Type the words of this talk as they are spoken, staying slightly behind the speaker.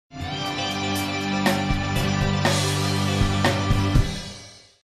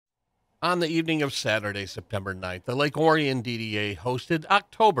On the evening of Saturday, September 9th, the Lake Orion DDA hosted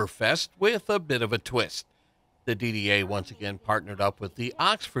Oktoberfest with a bit of a twist. The DDA once again partnered up with the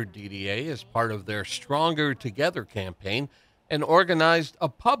Oxford DDA as part of their Stronger Together campaign and organized a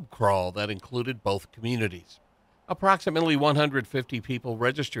pub crawl that included both communities. Approximately 150 people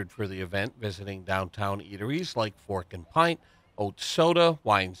registered for the event, visiting downtown eateries like Fork and Pint, Oat Soda,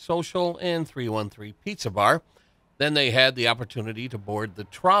 Wine Social, and 313 Pizza Bar. Then they had the opportunity to board the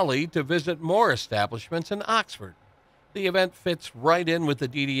trolley to visit more establishments in Oxford. The event fits right in with the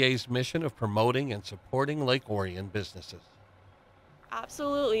DDA's mission of promoting and supporting Lake Orion businesses.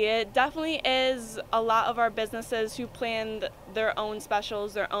 Absolutely. It definitely is a lot of our businesses who plan their own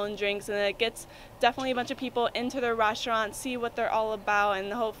specials, their own drinks, and it gets definitely a bunch of people into their restaurants, see what they're all about,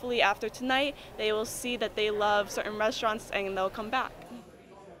 and hopefully after tonight, they will see that they love certain restaurants and they'll come back.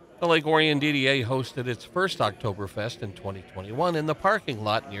 The Lake Orion DDA hosted its first Oktoberfest in 2021 in the parking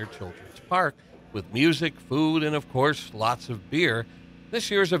lot near Children's Park with music, food, and of course, lots of beer.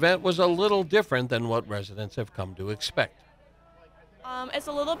 This year's event was a little different than what residents have come to expect. It's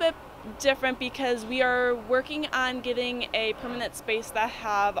a little bit different because we are working on getting a permanent space that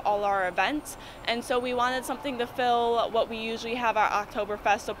have all our events, and so we wanted something to fill what we usually have at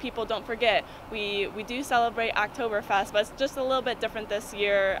Oktoberfest, so people don't forget we do celebrate Oktoberfest, but it's just a little bit different this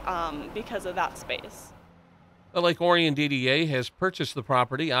year because of that space. The Lake Orion DDA has purchased the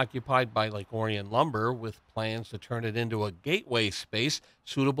property occupied by Lake Orion Lumber with plans to turn it into a gateway space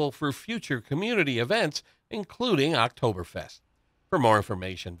suitable for future community events, including Oktoberfest. For more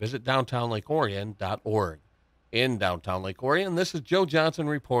information, visit downtownlakeorion.org. In downtown Lake Orion, this is Joe Johnson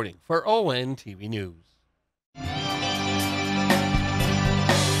reporting for ONTV News.